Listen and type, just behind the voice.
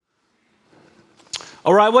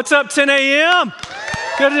All right, what's up, 10 a.m.?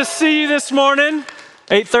 Good to see you this morning.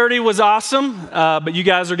 8:30 was awesome, but you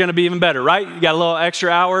guys are going to be even better, right? You got a little extra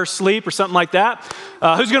hour sleep or something like that.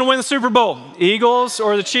 Who's going to win the Super Bowl? Eagles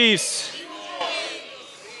or the Chiefs?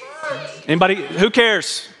 Anybody? Who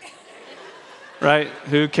cares? Right?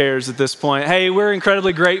 Who cares at this point? Hey, we're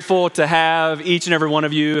incredibly grateful to have each and every one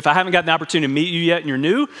of you. If I haven't gotten the opportunity to meet you yet and you're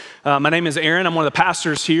new, my name is Aaron. I'm one of the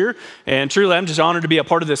pastors here. And truly, I'm just honored to be a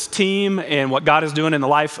part of this team and what God is doing in the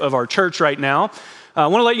life of our church right now. I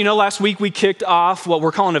want to let you know, last week we kicked off what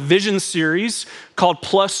we're calling a vision series called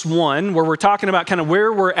Plus One, where we're talking about kind of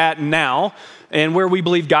where we're at now and where we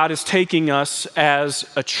believe God is taking us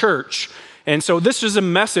as a church. And so this is a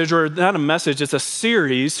message, or not a message, it's a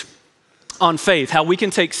series on faith, how we can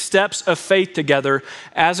take steps of faith together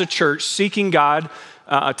as a church, seeking God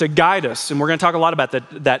to guide us. And we're going to talk a lot about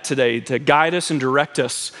that today, to guide us and direct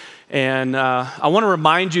us. And I want to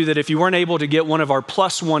remind you that if you weren't able to get one of our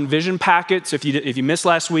Plus One vision packets, if you missed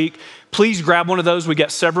last week, please grab one of those. We got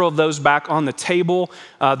several of those back on the table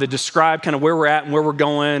that describe kind of where we're at and where we're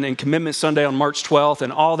going, and Commitment Sunday on March 12th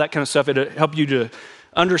and all that kind of stuff. It'll help you to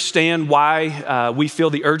understand why we feel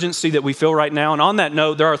the urgency that we feel right now. And on that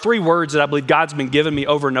note, there are three words that I believe God's been giving me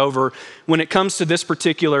over and over when it comes to this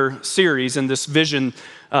particular series and this vision,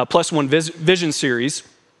 Plus One vision series.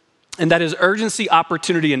 And that is urgency,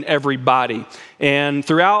 opportunity, and everybody. And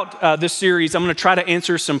throughout this series, I'm going to try to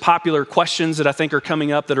answer some popular questions that I think are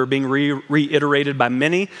coming up that are being reiterated by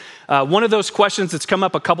many. One of those questions that's come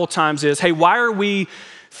up a couple times is, hey, why are we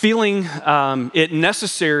feeling it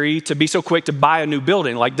necessary to be so quick to buy a new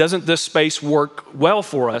building? Like, doesn't this space work well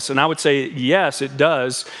for us? And I would say, yes, it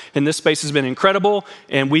does. And this space has been incredible,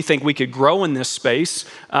 and we think we could grow in this space.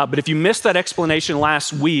 But if you missed that explanation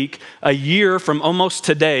last week, a year from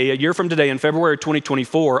today, in February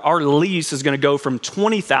 2024, our lease is going to go from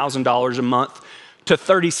 $20,000 a month to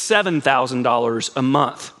 $37,000 a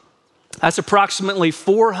month. That's approximately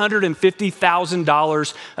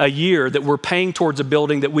 $450,000 a year that we're paying towards a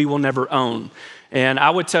building that we will never own. And I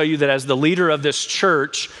would tell you that as the leader of this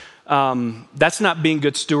church, that's not being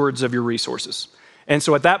good stewards of your resources. And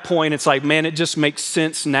so at that point, it's like, man, it just makes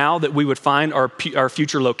sense now that we would find our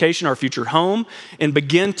future location, our future home, and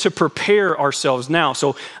begin to prepare ourselves now.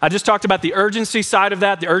 So I just talked about the urgency side of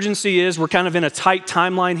that. The urgency is we're kind of in a tight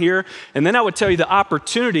timeline here. And then I would tell you the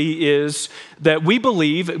opportunity is that we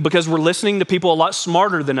believe, because we're listening to people a lot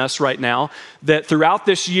smarter than us right now, that throughout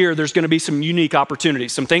this year, there's going to be some unique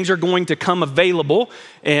opportunities. Some things are going to come available,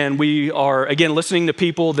 and we are, again, listening to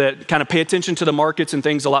people that kind of pay attention to the markets and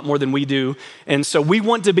things a lot more than we do. And so we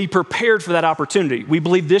want to be prepared for that opportunity. We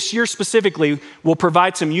believe this year specifically will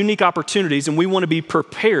provide some unique opportunities, and we want to be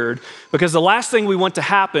prepared, because the last thing we want to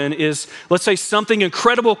happen is, let's say something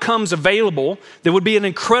incredible comes available that would be an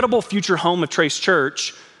incredible future home of Trace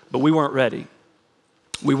Church, but we weren't ready.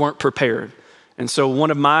 We weren't prepared. And so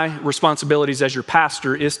one of my responsibilities as your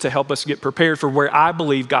pastor is to help us get prepared for where I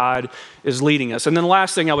believe God is leading us. And then the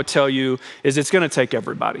last thing I would tell you is it's going to take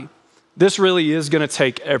everybody. This really is going to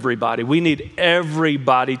take everybody. We need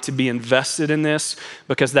everybody to be invested in this,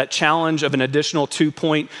 because that challenge of an additional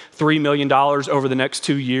 $2.3 million over the next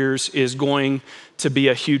 2 years is going to be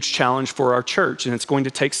a huge challenge for our church. And it's going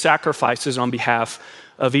to take sacrifices on behalf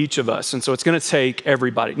of each of us. And so it's going to take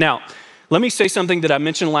everybody. Now, let me say something that I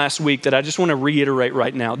mentioned last week that I just want to reiterate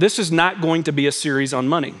right now. This is not going to be a series on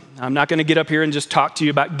money. I'm not going to get up here and just talk to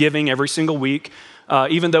you about giving every single week,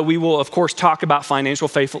 even though we will, of course, talk about financial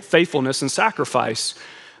faithfulness and sacrifice.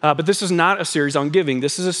 But this is not a series on giving.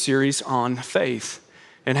 This is a series on faith,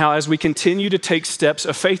 and how as we continue to take steps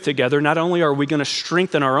of faith together, not only are we going to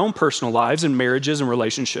strengthen our own personal lives and marriages and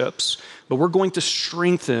relationships, but we're going to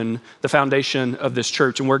strengthen the foundation of this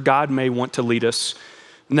church and where God may want to lead us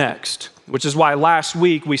next. Which is why last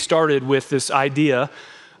week we started with this idea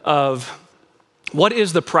of what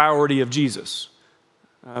is the priority of Jesus?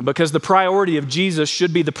 Because the priority of Jesus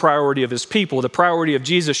should be the priority of his people. The priority of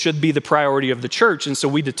Jesus should be the priority of the church. And so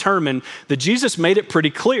we determined that Jesus made it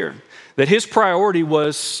pretty clear that his priority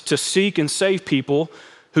was to seek and save people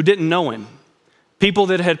who didn't know him, people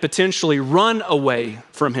that had potentially run away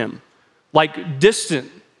from him, like distant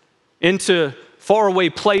into faraway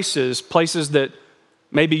places that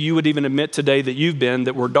maybe you would even admit today that you've been,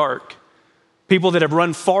 that were dark. People that have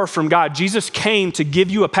run far from God. Jesus came to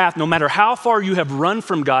give you a path. No matter how far you have run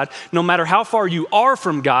from God, no matter how far you are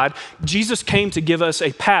from God, Jesus came to give us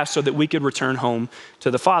a path so that we could return home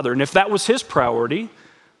to the Father. And if that was his priority,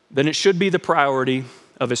 then it should be the priority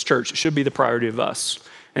of his church. It should be the priority of us.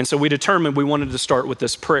 And so we determined we wanted to start with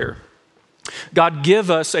this prayer. God,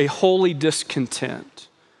 give us a holy discontent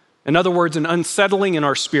In other words, an unsettling in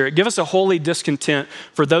our spirit. Give us a holy discontent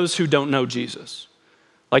for those who don't know Jesus.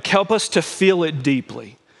 Like, help us to feel it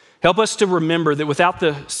deeply. Help us to remember that without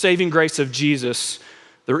the saving grace of Jesus,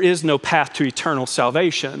 there is no path to eternal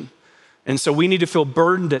salvation. And so we need to feel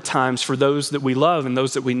burdened at times for those that we love and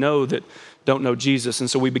those that we know that don't know Jesus. And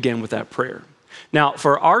so we begin with that prayer. Now,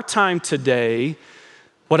 for our time today,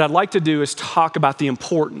 what I'd like to do is talk about the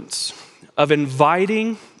importance of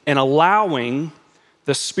inviting and allowing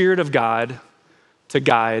the Spirit of God to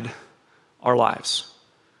guide our lives,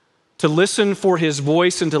 to listen for his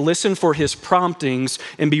voice and to listen for his promptings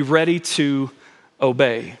and be ready to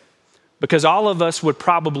obey. Because all of us would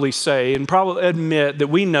probably say and probably admit that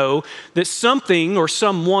we know that something or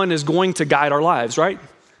someone is going to guide our lives, right?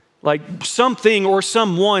 Like something or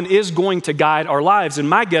someone is going to guide our lives. And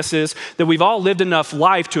my guess is that we've all lived enough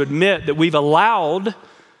life to admit that we've allowed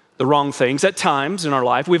the wrong things at times in our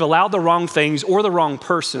life. We've allowed the wrong things or the wrong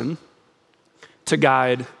person to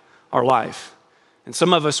guide our life. And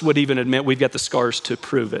some of us would even admit we've got the scars to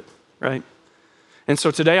prove it, right? And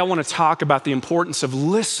so today I want to talk about the importance of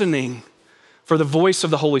listening for the voice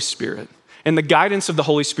of the Holy Spirit and the guidance of the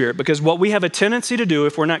Holy Spirit, because what we have a tendency to do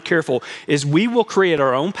if we're not careful is we will create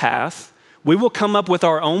our own path, we will come up with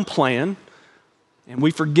our own plan, and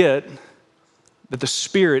we forget that the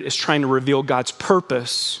Spirit is trying to reveal God's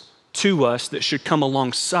purpose to us that should come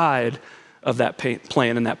alongside of that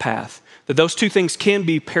plan and that path. That those two things can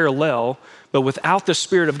be parallel, but without the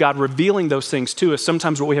Spirit of God revealing those things to us,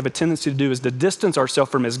 sometimes what we have a tendency to do is to distance ourselves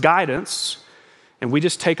from his guidance, and we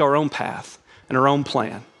just take our own path and our own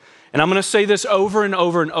plan. And I'm going to say this over and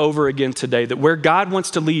over and over again today, that where God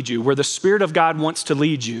wants to lead you, where the Spirit of God wants to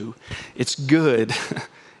lead you, it's good,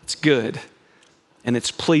 it's good, and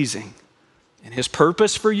it's pleasing. And his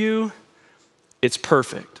purpose for you, it's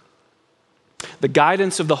perfect. The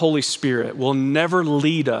guidance of the Holy Spirit will never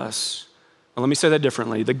lead us. Well, let me say that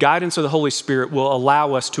differently. The guidance of the Holy Spirit will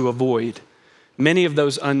allow us to avoid many of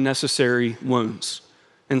those unnecessary wounds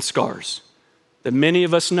and scars that many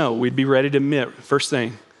of us know we'd be ready to admit first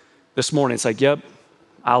thing this morning. It's like, yep,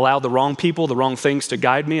 I allowed the wrong people, the wrong things to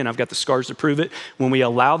guide me, and I've got the scars to prove it. When we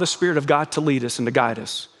allow the Spirit of God to lead us and to guide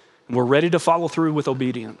us, and we're ready to follow through with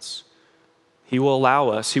obedience, he will allow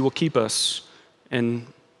us, he will keep us and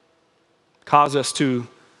cause us to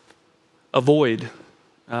avoid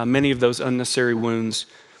many of those unnecessary wounds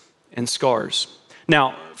and scars.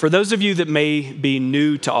 Now, for those of you that may be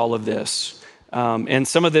new to all of this, and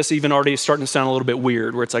some of this even already is starting to sound a little bit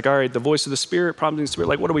weird, where it's like, all right, the voice of the Spirit, prompting the Spirit,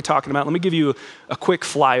 like, what are we talking about? Let me give you a quick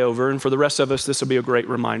flyover, and for the rest of us, this will be a great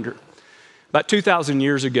reminder. About 2,000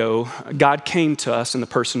 years ago, God came to us in the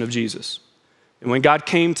person of Jesus. And when God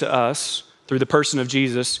came to us through the person of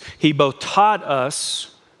Jesus, he both taught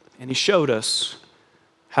us and he showed us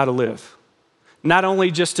how to live. Not only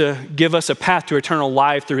just to give us a path to eternal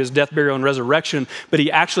life through his death, burial, and resurrection, but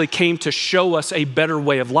he actually came to show us a better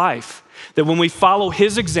way of life. That when we follow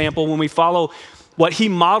his example, when we follow what he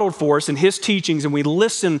modeled for us in his teachings, and we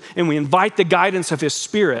listen and we invite the guidance of his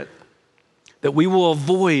Spirit, that we will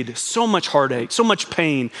avoid so much heartache, so much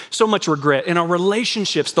pain, so much regret. And our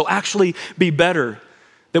relationships, they'll actually be better.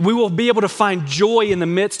 That we will be able to find joy in the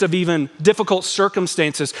midst of even difficult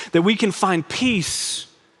circumstances, that we can find peace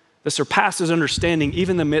that surpasses understanding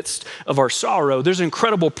even in the midst of our sorrow. There's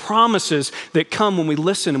incredible promises that come when we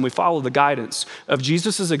listen and we follow the guidance of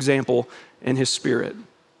Jesus' example and his Spirit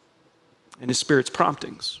and his Spirit's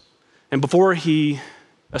promptings. And before he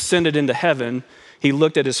ascended into heaven, he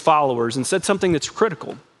looked at his followers and said something that's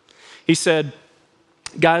critical. He said,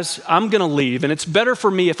 guys, I'm going to leave, and it's better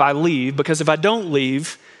for me if I leave, because if I don't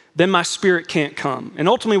leave, then my Spirit can't come. And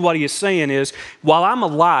ultimately what he is saying is, while I'm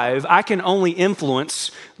alive, I can only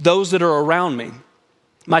influence those that are around me.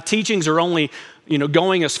 My teachings are only,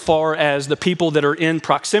 going as far as the people that are in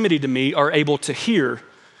proximity to me are able to hear.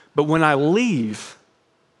 But when I leave,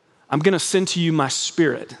 I'm going to send to you my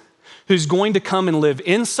Spirit, who's going to come and live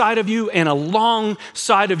inside of you and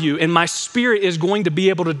alongside of you. And my Spirit is going to be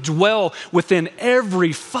able to dwell within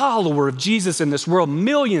every follower of Jesus in this world,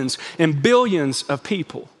 millions and billions of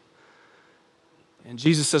people. And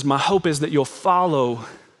Jesus says, my hope is that you'll follow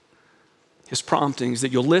his promptings,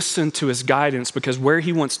 that you'll listen to his guidance, because where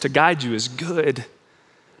he wants to guide you is good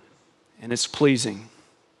and it's pleasing.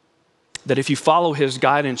 That if you follow his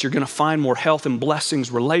guidance, you're going to find more health and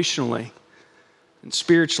blessings relationally and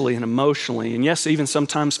spiritually and emotionally, and yes, even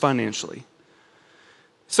sometimes financially.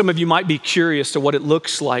 Some of you might be curious to what it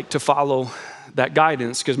looks like to follow that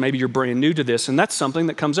guidance, because maybe you're brand new to this, and that's something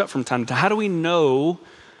that comes up from time to time. How do we know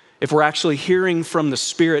if we're actually hearing from the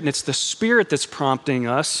Spirit and it's the Spirit that's prompting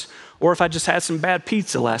us, Or if I just had some bad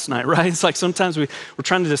pizza last night, right? It's like sometimes we're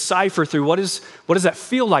trying to decipher through what does that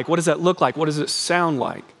feel like? What does that look like? What does it sound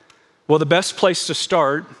like? Well, the best place to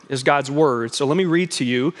start is God's word. So let me read to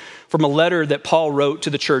you from a letter that Paul wrote to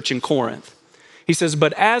the church in Corinth. He says,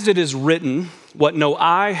 "But as it is written, what no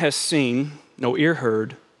eye has seen, no ear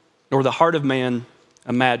heard, nor the heart of man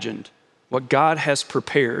imagined, what God has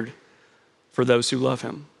prepared for those who love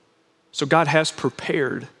him." So God has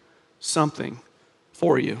prepared something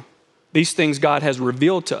for you. These things God has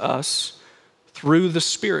revealed to us through the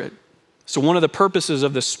Spirit. So one of the purposes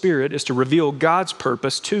of the Spirit is to reveal God's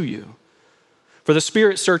purpose to you. For the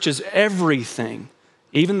Spirit searches everything,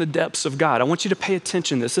 even the depths of God. I want you to pay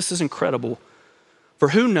attention to this. This is incredible. For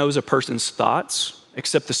who knows a person's thoughts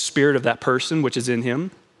except the spirit of that person which is in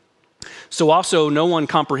him? So also no one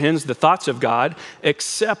comprehends the thoughts of God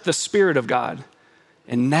except the Spirit of God.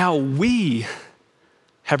 And now we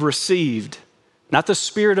have received not the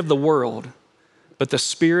spirit of the world, but the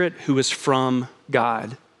Spirit who is from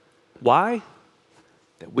God. Why?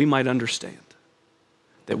 That we might understand.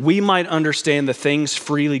 That we might understand the things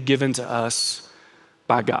freely given to us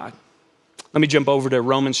by God. Let me jump over to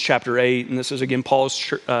Romans chapter 8, and this is again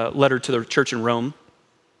Paul's letter to the church in Rome.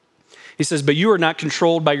 He says, "But you are not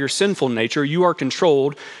controlled by your sinful nature. You are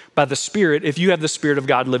controlled by the Spirit if you have the Spirit of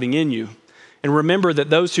God living in you. And remember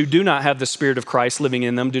that those who do not have the Spirit of Christ living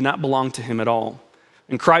in them do not belong to him at all.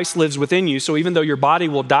 And Christ lives within you, so even though your body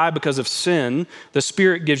will die because of sin, the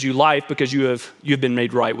Spirit gives you life because you have been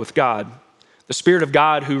made right with God. The Spirit of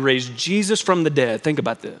God who raised Jesus from the dead," think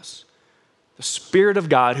about this. The Spirit of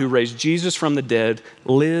God who raised Jesus from the dead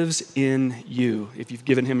lives in you if you've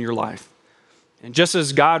given him your life. And just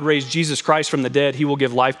as God raised Jesus Christ from the dead, he will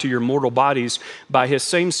give life to your mortal bodies by his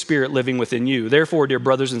same Spirit living within you. Therefore, dear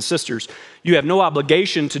brothers and sisters, you have no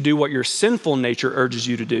obligation to do what your sinful nature urges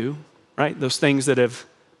you to do, right? Those things that have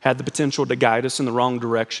had the potential to guide us in the wrong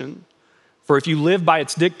direction. For if you live by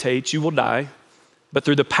its dictates, you will die. But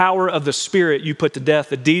through the power of the Spirit, you put to death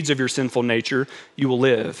the deeds of your sinful nature, you will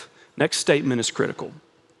live. Next statement is critical.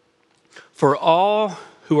 For all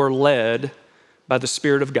who are led by the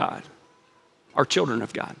Spirit of God are children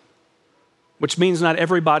of God, which means not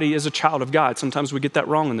everybody is a child of God. Sometimes we get that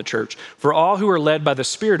wrong in the church. For all who are led by the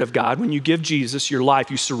Spirit of God, when you give Jesus your life,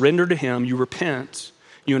 you surrender to him, you repent,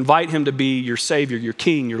 you invite him to be your Savior, your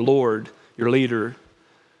King, your Lord, your leader.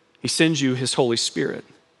 He sends you his Holy Spirit.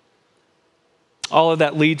 All of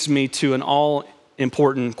that leads me to an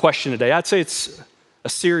all-important question today. I'd say it's a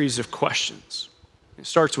series of questions. It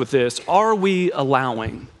starts with this: are we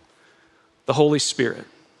allowing the Holy Spirit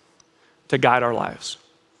to guide our lives?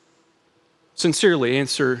 Sincerely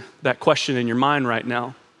answer that question in your mind right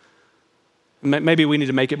now. Maybe we need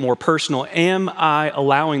to make it more personal. Am I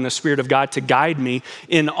allowing the Spirit of God to guide me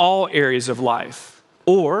in all areas of life?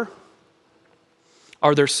 Or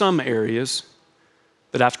are there some areas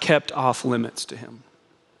that I've kept off limits to him?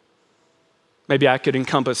 Maybe I could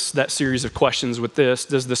encompass that series of questions with this: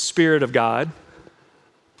 does the Spirit of God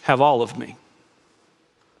have all of me?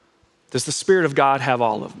 Does the Spirit of God have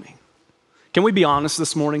all of me? Can we be honest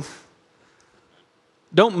this morning?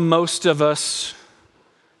 Don't most of us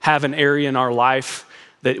have an area in our life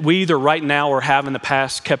that we either right now or have in the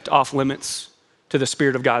past kept off limits to the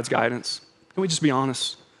Spirit of God's guidance? Can we just be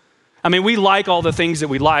honest? I mean, we like all the things that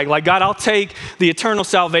we like. Like, God, I'll take the eternal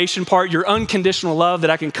salvation part, your unconditional love, that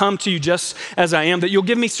I can come to you just as I am, that you'll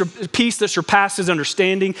give me peace that surpasses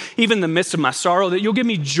understanding, even in the midst of my sorrow, that you'll give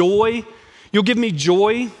me joy. You'll give me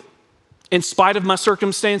joy in spite of my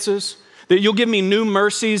circumstances, that you'll give me new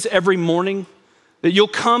mercies every morning, that you'll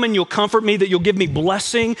come and you'll comfort me, that you'll give me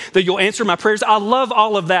blessing, that you'll answer my prayers. I love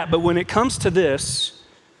all of that, but when it comes to this,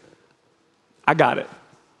 I got it.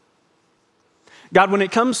 God, when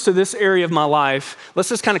it comes to this area of my life, let's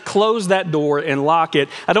just kind of close that door and lock it.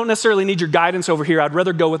 I don't necessarily need your guidance over here. I'd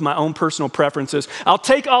rather go with my own personal preferences. I'll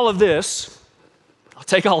take all of this. I'll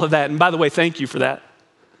take all of that. And by the way, thank you for that.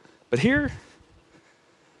 But here,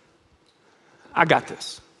 I got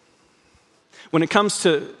this. When it comes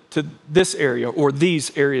to this area or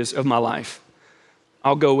these areas of my life,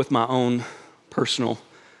 I'll go with my own personal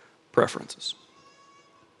preferences.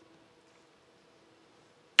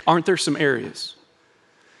 Aren't there some areas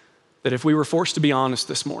that if we were forced to be honest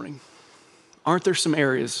this morning, aren't there some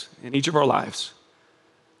areas in each of our lives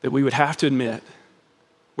that we would have to admit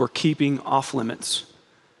we're keeping off limits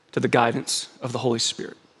to the guidance of the Holy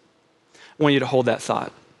Spirit? I want you to hold that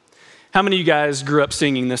thought. How many of you guys grew up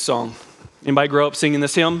singing this song? Anybody grow up singing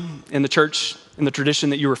this hymn in the church, in the tradition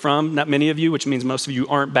that you were from? Not many of you, which means most of you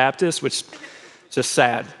aren't Baptist, which is just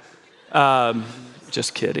sad.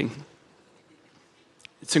 Just kidding.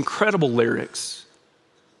 It's incredible lyrics.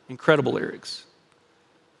 Incredible lyrics.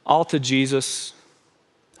 All to Jesus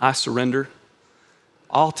I surrender.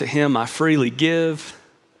 All to him I freely give.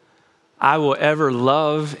 I will ever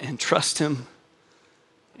love and trust him.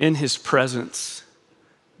 In his presence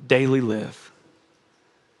daily live.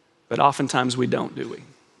 But oftentimes we don't, do we?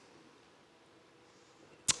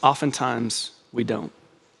 Oftentimes we don't.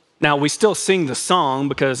 Now, we still sing the song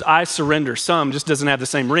because I surrender some just doesn't have the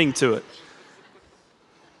same ring to it.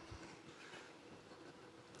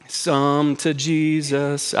 Some to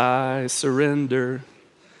Jesus I surrender.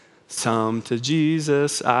 Some to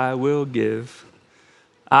Jesus I will give.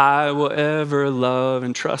 I will ever love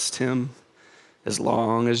and trust him as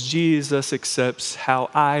long as Jesus accepts how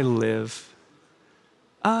I live.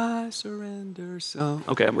 I surrender some.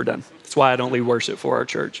 Okay, we're done. That's why I don't lead worship for our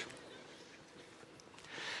church.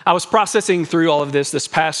 I was processing through all of this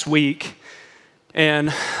past week, and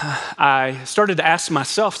I started to ask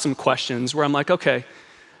myself some questions where I'm like, okay,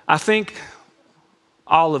 I think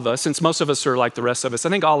all of us, since most of us are like the rest of us, I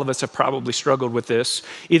think all of us have probably struggled with this,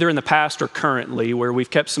 either in the past or currently, where we've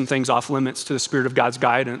kept some things off limits to the Spirit of God's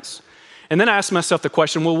guidance. And then I asked myself the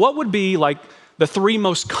question, well, what would be like the three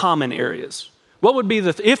most common areas? What would be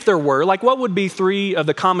if there were, like what would be three of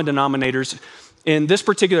the common denominators in this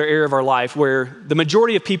particular area of our life where the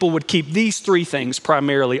majority of people would keep these three things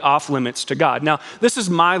primarily off limits to God? Now, this is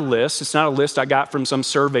my list. It's not a list I got from some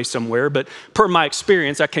survey somewhere, but per my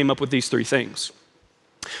experience, I came up with these three things.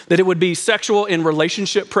 That it would be sexual and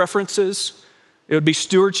relationship preferences. It would be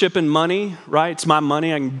stewardship and money, right? It's my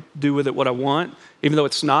money. I can do with it what I want. Even though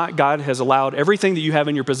it's not, God has allowed everything that you have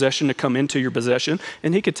in your possession to come into your possession,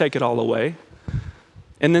 and he could take it all away.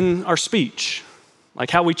 And then our speech,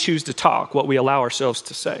 like how we choose to talk, what we allow ourselves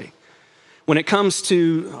to say. When it comes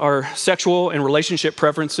to our sexual and relationship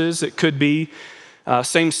preferences, it could be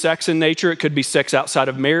same sex in nature. It could be sex outside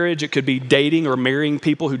of marriage. It could be dating or marrying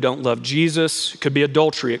people who don't love Jesus. It could be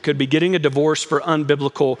adultery. It could be getting a divorce for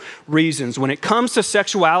unbiblical reasons. When it comes to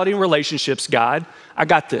sexuality and relationships, God, I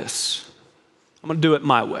got this. I'm going to do it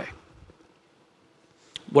my way.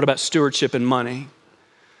 What about stewardship and money?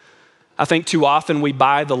 I think too often we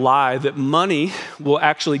buy the lie that money will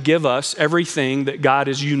actually give us everything that God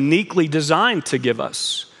is uniquely designed to give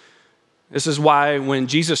us. This is why when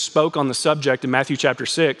Jesus spoke on the subject in Matthew chapter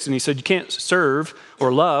 6, and he said you can't serve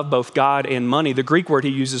or love both God and money, the Greek word he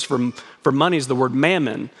uses for money is the word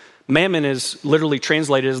mammon. Mammon is literally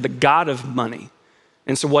translated as the god of money.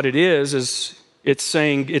 And so what it is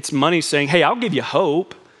it's money saying, hey, I'll give you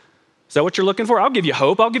hope. Is that what you're looking for? I'll give you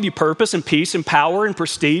hope. I'll give you purpose and peace and power and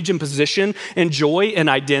prestige and position and joy and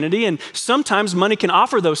identity. And sometimes money can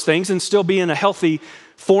offer those things and still be in a healthy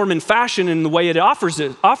form and fashion in the way it offers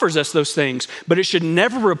us those things. But it should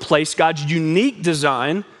never replace God's unique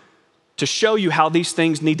design to show you how these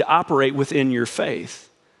things need to operate within your faith.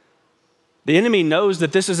 The enemy knows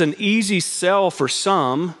that this is an easy sell for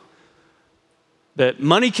some, that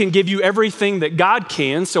money can give you everything that God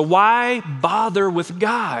can, so why bother with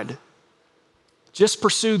God? Just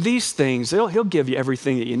pursue these things. He'll give you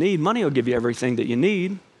everything that you need. Money will give you everything that you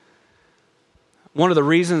need. One of the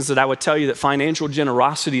reasons that I would tell you that financial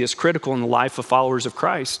generosity is critical in the life of followers of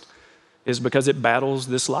Christ is because it battles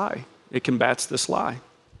this lie. It combats this lie.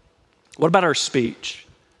 What about our speech?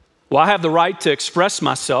 Well, I have the right to express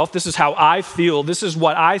myself. This is how I feel. This is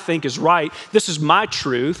what I think is right. This is my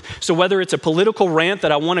truth. So whether it's a political rant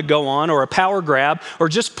that I want to go on or a power grab or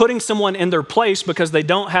just putting someone in their place because they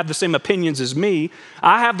don't have the same opinions as me,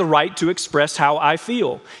 I have the right to express how I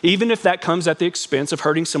feel, even if that comes at the expense of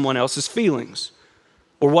hurting someone else's feelings.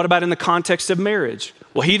 Or what about in the context of marriage?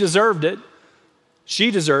 Well, he deserved it. She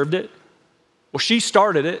deserved it. Well, she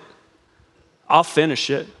started it. I'll finish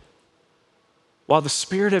it. While the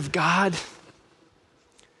Spirit of God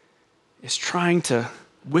is trying to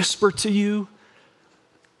whisper to you,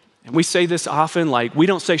 and we say this often, like we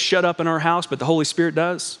don't say shut up in our house, but the Holy Spirit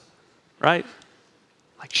does, right?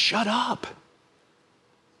 Like shut up.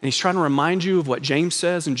 And he's trying to remind you of what James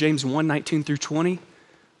says in James 1:19 through 20.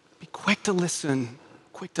 Be quick to listen,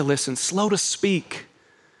 slow to speak,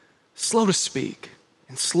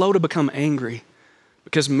 and slow to become angry.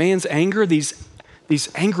 Because man's anger, these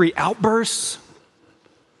angry outbursts,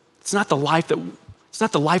 it's not the life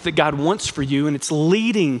that God wants for you, and it's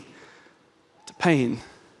leading to pain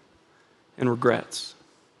and regrets.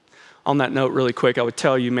 On that note, really quick, I would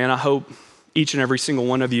tell you, man, I hope each and every single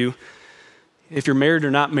one of you, if you're married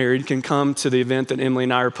or not married, can come to the event that Emily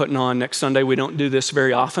and I are putting on next Sunday. We don't do this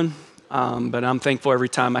very often, but I'm thankful every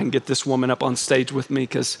time I can get this woman up on stage with me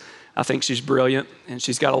because I think she's brilliant and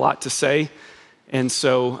she's got a lot to say. And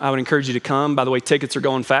so I would encourage you to come. By the way, tickets are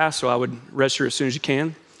going fast, so I would register as soon as you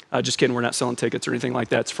can. Just kidding, we're not selling tickets or anything like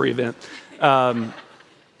that. It's a free event.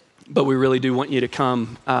 But we really do want you to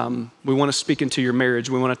come. We want to speak into your marriage.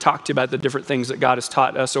 We want to talk to you about the different things that God has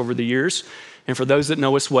taught us over the years. And for those that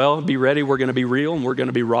know us well, be ready. We're going to be real and we're going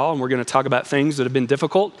to be raw and we're going to talk about things that have been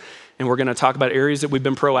difficult. And we're going to talk about areas that we've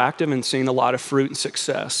been proactive and seen a lot of fruit and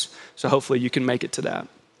success. So hopefully you can make it to that.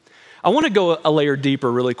 I want to go a layer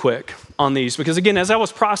deeper really quick on these because, again, as I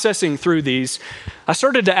was processing through these, I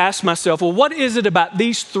started to ask myself, well, what is it about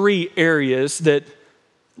these three areas that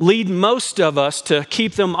lead most of us to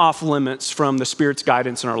keep them off limits from the Spirit's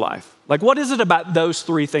guidance in our life? Like, what is it about those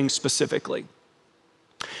three things specifically?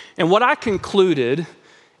 And what I concluded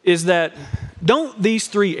is that don't these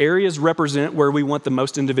three areas represent where we want the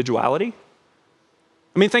most individuality?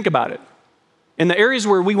 I mean, think about it. In the areas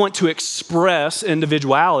where we want to express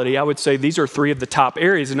individuality, I would say these are three of the top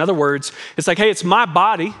areas. In other words, it's like, hey, it's my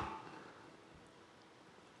body.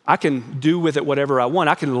 I can do with it whatever I want.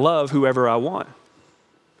 I can love whoever I want.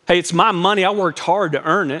 Hey, it's my money. I worked hard to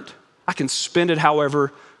earn it. I can spend it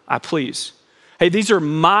however I please. Hey, these are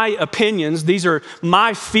my opinions. These are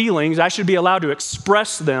my feelings. I should be allowed to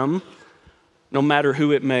express them no matter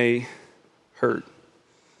who it may hurt.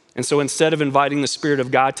 And so instead of inviting the Spirit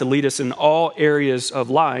of God to lead us in all areas of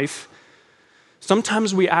life,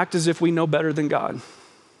 sometimes we act as if we know better than God.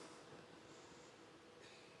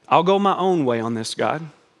 I'll go my own way on this, God.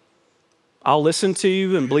 I'll listen to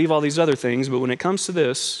you and believe all these other things, but when it comes to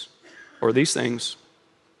this or these things,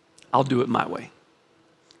 I'll do it my way.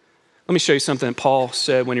 Let me show you something that Paul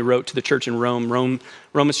said when he wrote to the church in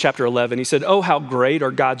Romans chapter 11. He said, "Oh, how great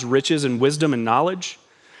are God's riches and wisdom and knowledge.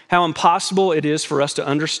 How impossible it is for us to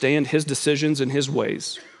understand his decisions and his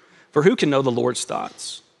ways. For who can know the Lord's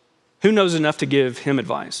thoughts? Who knows enough to give him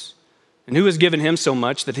advice? And who has given him so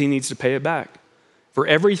much that he needs to pay it back? For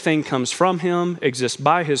everything comes from him, exists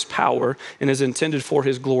by his power, and is intended for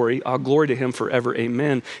his glory. All glory to him forever,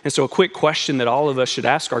 amen." And so a quick question that all of us should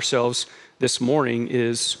ask ourselves this morning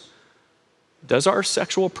is, does our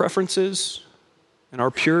sexual preferences and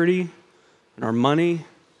our purity and our money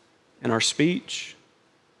and our speech,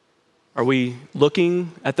 are we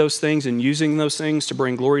looking at those things and using those things to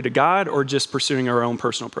bring glory to God, or just pursuing our own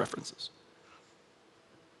personal preferences?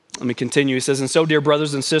 Let me continue. He says, "And so, dear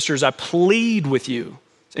brothers and sisters, I plead with you."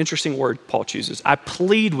 It's an interesting word Paul chooses. "I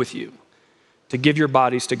plead with you to give your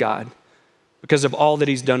bodies to God because of all that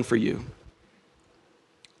he's done for you.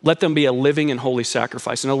 Let them be a living and holy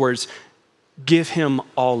sacrifice." In other words, give him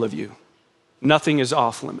all of you. Nothing is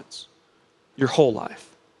off limits. Your whole life.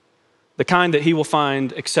 The kind that he will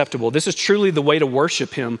find acceptable. This is truly the way to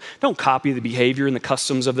worship him. Don't copy the behavior and the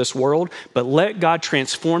customs of this world, but let God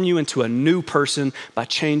transform you into a new person by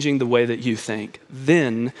changing the way that you think.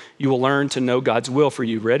 Then you will learn to know God's will for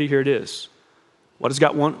you. Ready? Here it is. What does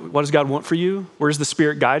God want? What does God want for you? Where's the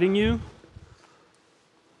Spirit guiding you?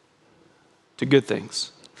 To good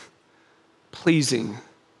things. Pleasing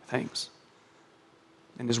things.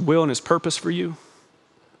 And his will and his purpose for you,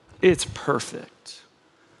 it's perfect.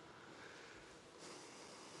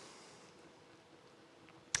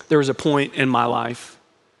 There was a point in my life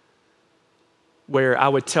where I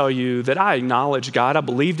would tell you that I acknowledged God, I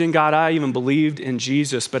believed in God, I even believed in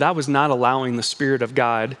Jesus, but I was not allowing the Spirit of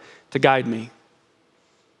God to guide me.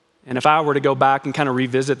 And if I were to go back and kind of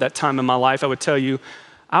revisit that time in my life, I would tell you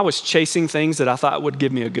I was chasing things that I thought would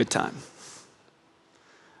give me a good time.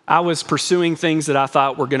 I was pursuing things that I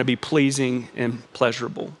thought were going to be pleasing and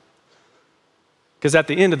pleasurable. Because at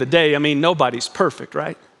the end of the day, I mean, nobody's perfect,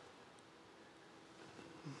 right?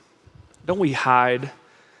 Don't we hide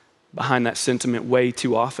behind that sentiment way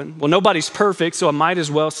too often? Well, nobody's perfect, so I might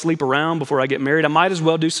as well sleep around before I get married. I might as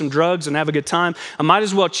well do some drugs and have a good time. I might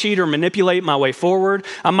as well cheat or manipulate my way forward.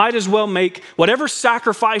 I might as well make whatever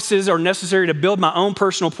sacrifices are necessary to build my own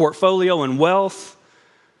personal portfolio and wealth,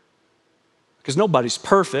 because nobody's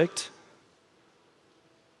perfect.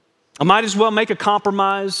 I might as well make a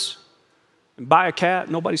compromise and buy a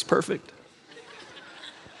cat. Nobody's perfect.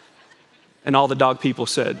 And all the dog people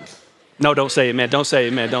said, "No, don't say amen. Don't say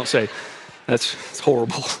amen. Don't say." It's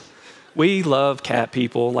horrible. We love cat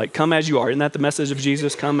people. Like, come as you are. Isn't that the message of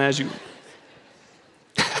Jesus? Come as you.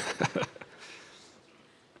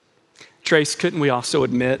 Trace, couldn't we also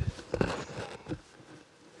admit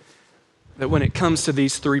that when it comes to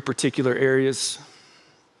these three particular areas,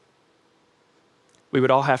 we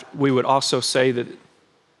would also say that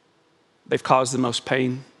they've caused the most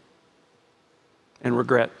pain and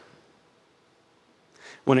regret?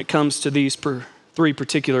 When it comes to these three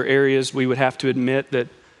particular areas, we would have to admit that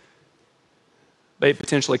they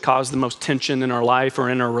potentially cause the most tension in our life or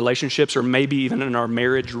in our relationships or maybe even in our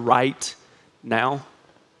marriage right now.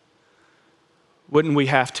 wouldn't we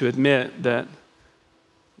have to admit that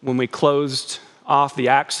when we closed off the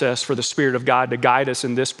access for the Spirit of God to guide us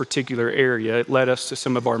in this particular area, it led us to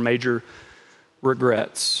some of our major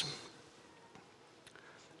regrets.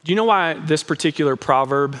 Do you know why this particular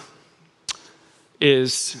proverb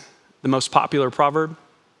is the most popular proverb?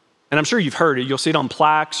 And I'm sure you've heard it. You'll see it on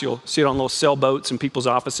plaques. You'll see it on little sailboats in people's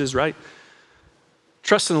offices, right?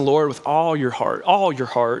 Trust in the Lord with all your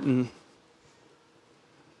heart, and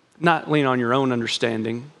not lean on your own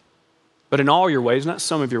understanding, but in all your ways, not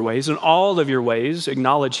some of your ways, in all of your ways,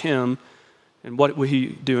 acknowledge him, and what will he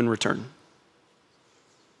do in return?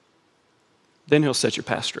 Then he'll set your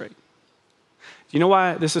path straight. Do you know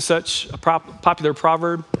why this is such a popular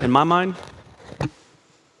proverb in my mind?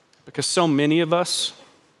 Because so many of us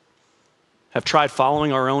have tried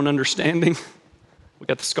following our own understanding. We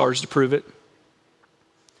got the scars to prove it.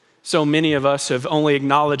 So many of us have only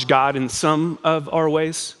acknowledged God in some of our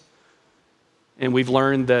ways, and we've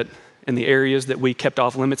learned that in the areas that we kept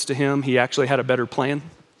off limits to him, he actually had a better plan.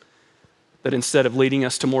 That instead of leading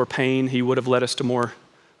us to more pain, he would have led us to more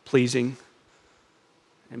pleasing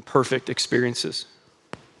and perfect experiences.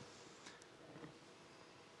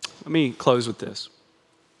 Let me close with this.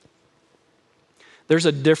 There's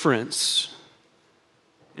a difference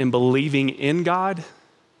in believing in God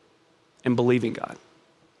and believing God.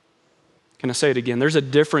 Can I say it again? There's a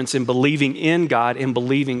difference in believing in God and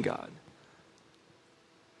believing God.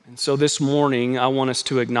 And so this morning, I want us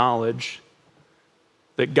to acknowledge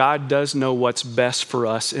that God does know what's best for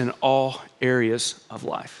us in all areas of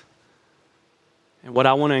life. And what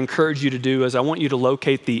I want to encourage you to do is I want you to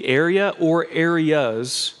locate the area or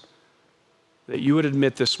areas that you would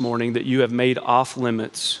admit this morning that you have made off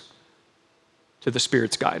limits to the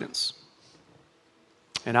Spirit's guidance.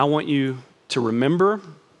 And I want you to remember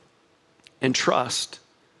and trust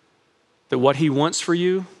that what he wants for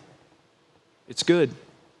you, it's good.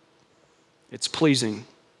 It's pleasing.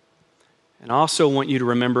 And I also want you to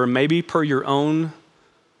remember, maybe per your own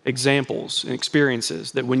examples and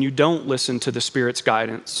experiences, that when you don't listen to the Spirit's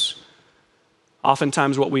guidance,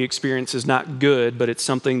 oftentimes what we experience is not good, but it's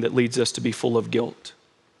something that leads us to be full of guilt.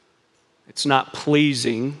 It's not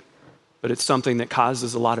pleasing, but it's something that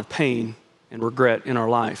causes a lot of pain and regret in our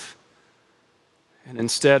life. And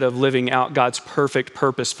instead of living out God's perfect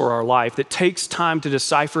purpose for our life that takes time to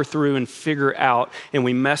decipher through and figure out, and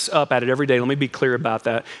we mess up at it every day. Let me be clear about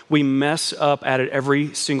that. We mess up at it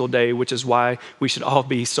every single day, which is why we should all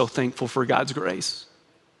be so thankful for God's grace.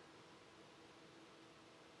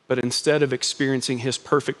 But instead of experiencing his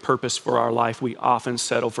perfect purpose for our life, we often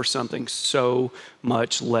settle for something so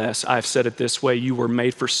much less. I've said it this way: you were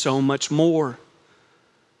made for so much more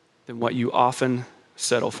than what you often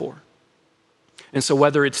settle for. And so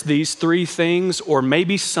whether it's these three things or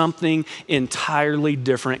maybe something entirely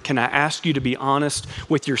different, can I ask you to be honest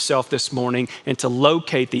with yourself this morning and to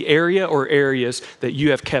locate the area or areas that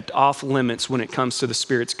you have kept off limits when it comes to the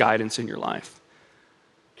Spirit's guidance in your life?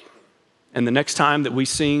 And the next time that we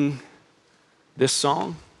sing this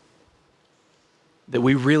song, that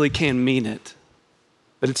we really can mean it.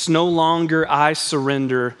 That it's no longer I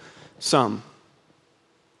surrender some.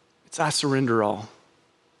 It's I surrender all.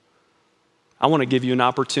 I want to give you an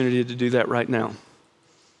opportunity to do that right now.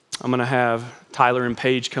 I'm going to have Tyler and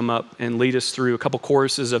Paige come up and lead us through a couple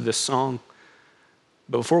choruses of this song.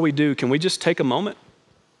 But before we do, can we just take a moment?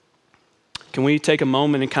 Can we take a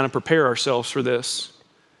moment and kind of prepare ourselves for this?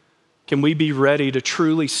 Can we be ready to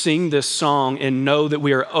truly sing this song and know that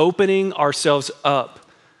we are opening ourselves up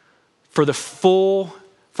for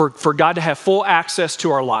for God to have full access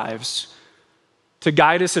to our lives, to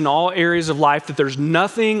guide us in all areas of life, that there's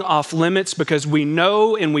nothing off limits because we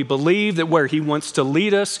know and we believe that where he wants to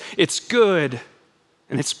lead us, it's good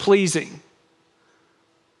and it's pleasing.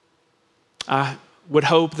 I would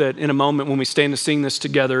hope that in a moment when we stand to sing this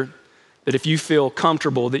together, that if you feel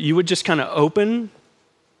comfortable, that you would just kind of open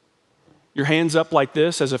your hands up like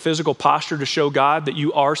this as a physical posture to show God that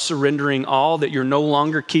you are surrendering all, that you're no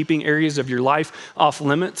longer keeping areas of your life off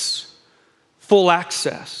limits. Full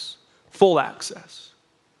access. Full access.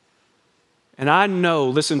 And I know,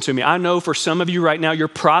 listen to me, I know for some of you right now, you're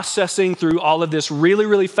processing through all of this really,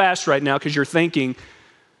 really fast right now because you're thinking,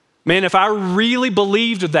 man, if I really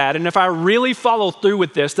believed that and if I really follow through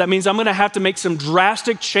with this, that means I'm going to have to make some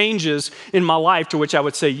drastic changes in my life, to which I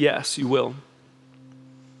would say, yes, you will.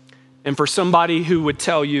 And for somebody who would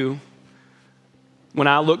tell you, when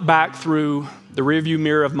I look back through the rearview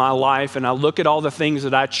mirror of my life and I look at all the things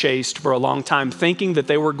that I chased for a long time, thinking that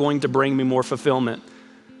they were going to bring me more fulfillment.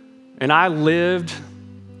 And I lived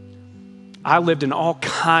in all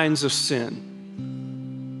kinds of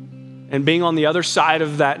sin. and being on the other side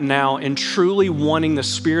of that now and truly wanting the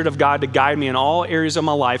Spirit of God to guide me in all areas of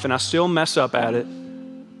my life, and I still mess up at it,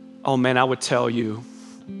 oh man, I would tell you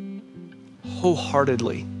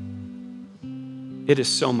wholeheartedly, it is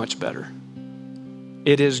so much better.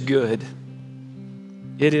 It is good.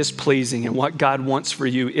 It is pleasing, and what God wants for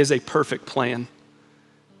you is a perfect plan.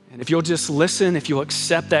 And if you'll just listen, if you'll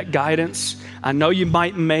accept that guidance, I know you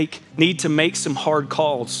might need to make some hard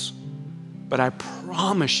calls, but I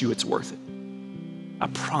promise you it's worth it. I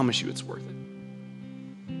promise you it's worth it.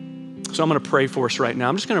 So I'm going to pray for us right now.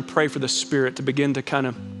 I'm just going to pray for the Spirit to begin to kind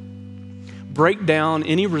of break down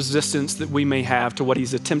any resistance that we may have to what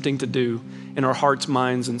he's attempting to do in our hearts,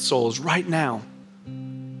 minds, and souls right now.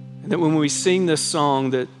 And that when we sing this song,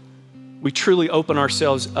 that we truly open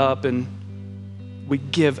ourselves up and we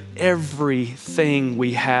give everything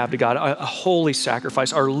we have to God, a holy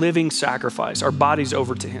sacrifice, our living sacrifice, our bodies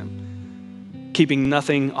over to him, keeping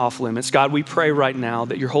nothing off limits. God, we pray right now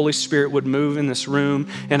that your Holy Spirit would move in this room.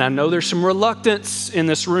 And I know there's some reluctance in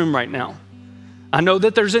this room right now. I know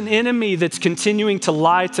that there's an enemy that's continuing to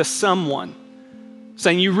lie to someone,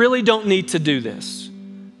 saying you really don't need to do this.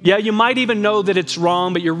 Yeah, you might even know that it's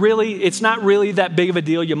wrong, but it's not really that big of a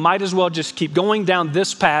deal. You might as well just keep going down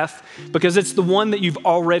this path because it's the one that you've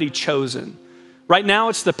already chosen. Right now,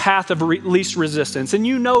 it's the path of least resistance. And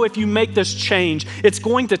you know if you make this change, it's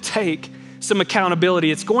going to take some accountability.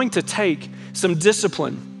 It's going to take some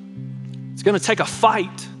discipline. It's going to take a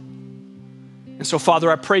fight. And so, Father,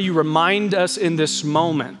 I pray you remind us in this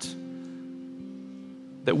moment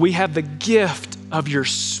that we have the gift of your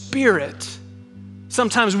Spirit.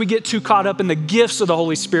 Sometimes we get too caught up in the gifts of the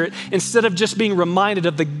Holy Spirit instead of just being reminded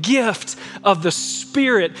of the gift of the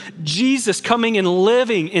Spirit, Jesus coming and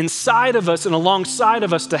living inside of us and alongside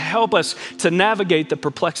of us to help us to navigate the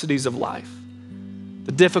perplexities of life,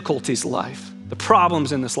 the difficulties of life, the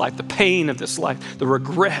problems in this life, the pain of this life, the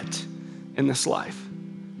regret in this life.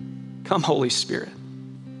 Come, Holy Spirit,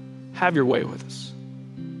 have your way with us.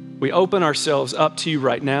 We open ourselves up to you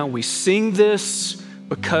right now. We sing this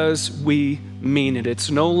because we mean it.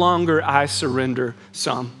 It's no longer I surrender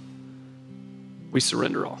some. We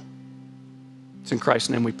surrender all. It's in Christ's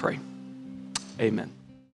name we pray. Amen.